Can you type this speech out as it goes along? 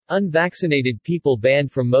Unvaccinated people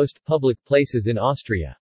banned from most public places in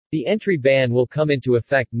Austria. The entry ban will come into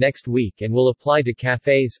effect next week and will apply to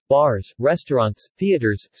cafes, bars, restaurants,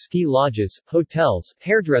 theaters, ski lodges, hotels,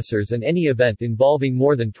 hairdressers and any event involving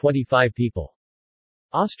more than 25 people.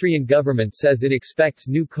 Austrian government says it expects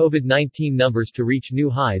new COVID-19 numbers to reach new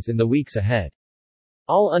highs in the weeks ahead.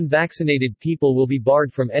 All unvaccinated people will be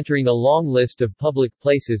barred from entering a long list of public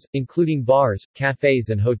places, including bars, cafes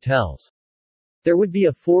and hotels. There would be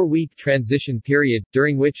a 4-week transition period,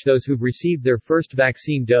 during which those who've received their first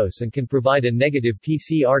vaccine dose and can provide a negative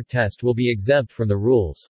PCR test will be exempt from the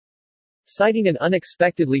rules. Citing an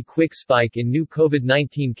unexpectedly quick spike in new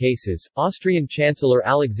COVID-19 cases, Austrian Chancellor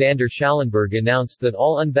Alexander Schallenberg announced that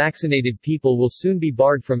all unvaccinated people will soon be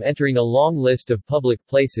barred from entering a long list of public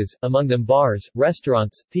places, among them bars,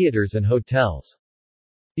 restaurants, theaters and hotels.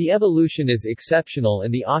 The evolution is exceptional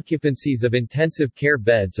and the occupancies of intensive care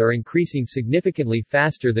beds are increasing significantly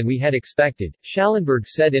faster than we had expected, Schallenberg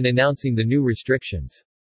said in announcing the new restrictions.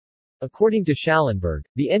 According to Schallenberg,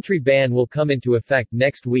 the entry ban will come into effect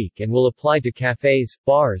next week and will apply to cafes,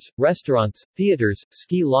 bars, restaurants, theaters,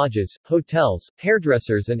 ski lodges, hotels,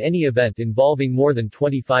 hairdressers and any event involving more than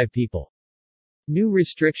 25 people. New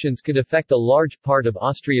restrictions could affect a large part of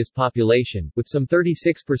Austria's population, with some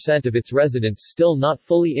 36% of its residents still not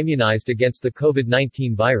fully immunized against the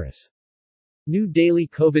COVID-19 virus. New daily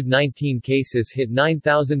COVID-19 cases hit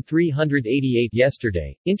 9,388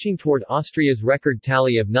 yesterday, inching toward Austria's record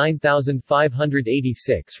tally of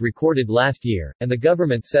 9,586 recorded last year, and the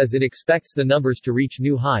government says it expects the numbers to reach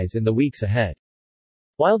new highs in the weeks ahead.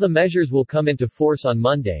 While the measures will come into force on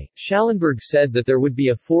Monday, Schallenberg said that there would be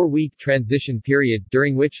a 4-week transition period,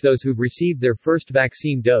 during which those who've received their first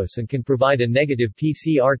vaccine dose and can provide a negative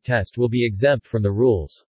PCR test will be exempt from the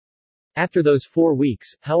rules. After those 4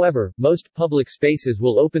 weeks, however, most public spaces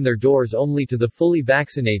will open their doors only to the fully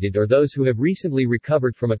vaccinated or those who have recently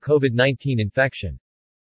recovered from a COVID-19 infection.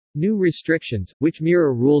 New restrictions, which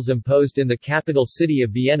mirror rules imposed in the capital city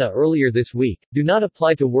of Vienna earlier this week, do not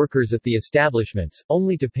apply to workers at the establishments,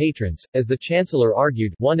 only to patrons. As the Chancellor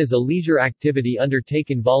argued, one is a leisure activity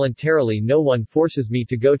undertaken voluntarily. No one forces me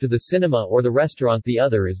to go to the cinema or the restaurant, the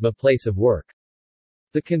other is my place of work.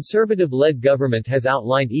 The conservative-led government has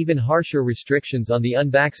outlined even harsher restrictions on the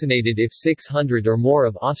unvaccinated if 600 or more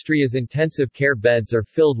of Austria's intensive care beds are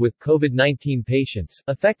filled with COVID-19 patients,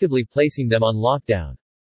 effectively placing them on lockdown.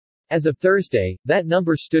 As of Thursday, that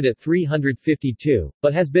number stood at 352,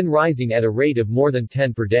 but has been rising at a rate of more than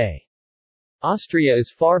 10 per day. Austria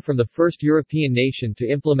is far from the first European nation to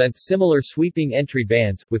implement similar sweeping entry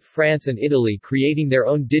bans, with France and Italy creating their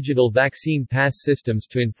own digital vaccine pass systems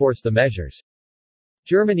to enforce the measures.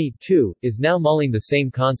 Germany, too, is now mulling the same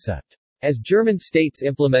concept. As German states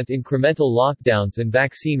implement incremental lockdowns and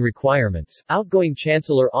vaccine requirements, outgoing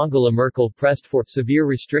Chancellor Angela Merkel pressed for severe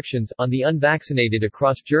restrictions on the unvaccinated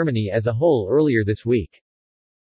across Germany as a whole earlier this week.